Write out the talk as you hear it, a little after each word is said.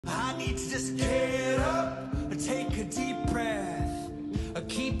I need to just get up, take a deep breath,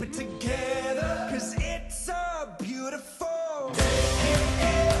 keep it together, cause it's a beautiful day.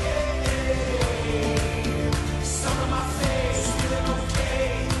 Sun on my face, feeling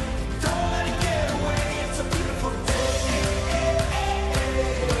okay. Don't let it get away, it's a beautiful day.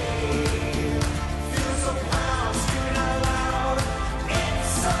 Feeling so proud, screaming out loud.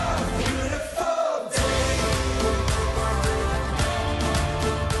 It's a beautiful day.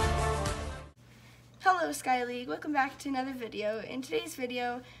 Hello Sky League, welcome back to another video. In today's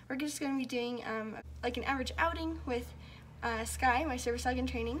video, we're just going to be doing like an average outing with Sky, my service dog in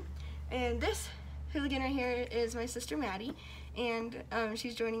training. And this hooligan right here is my sister Maddie, and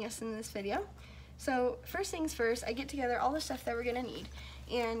she's joining us in this video. So first things first, I get together all the stuff that we're going to need,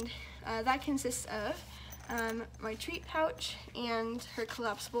 and that consists of my treat pouch and her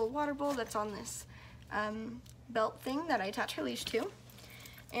collapsible water bowl that's on this belt thing that I attach her leash to.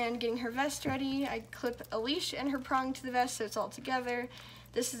 And getting her vest ready, I clip a leash and her prong to the vest so it's all together.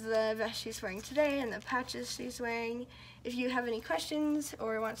 This is the vest she's wearing today and the patches she's wearing. If you have any questions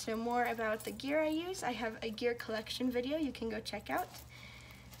or want to know more about the gear I use, I have a gear collection video you can go check out.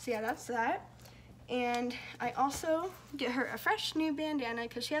 So yeah, that's that. And I also get her a fresh new bandana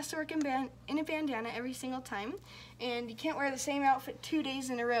because she has to work in a bandana every single time. And you can't wear the same outfit 2 days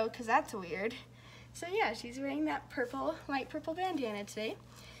in a row because that's weird. So yeah, she's wearing that purple, light purple bandana today.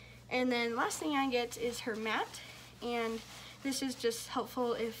 And then last thing I get is her mat, and this is just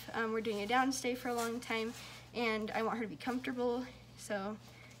helpful if we're doing a downstay for a long time and I want her to be comfortable, so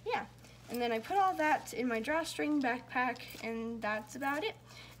yeah. And then I put all that in my drawstring backpack, and that's about it.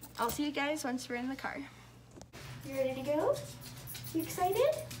 I'll see you guys once we're in the car. You ready to go? You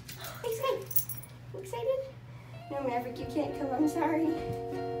excited? Hey Sky, you excited? No Maverick, you can't come, I'm sorry.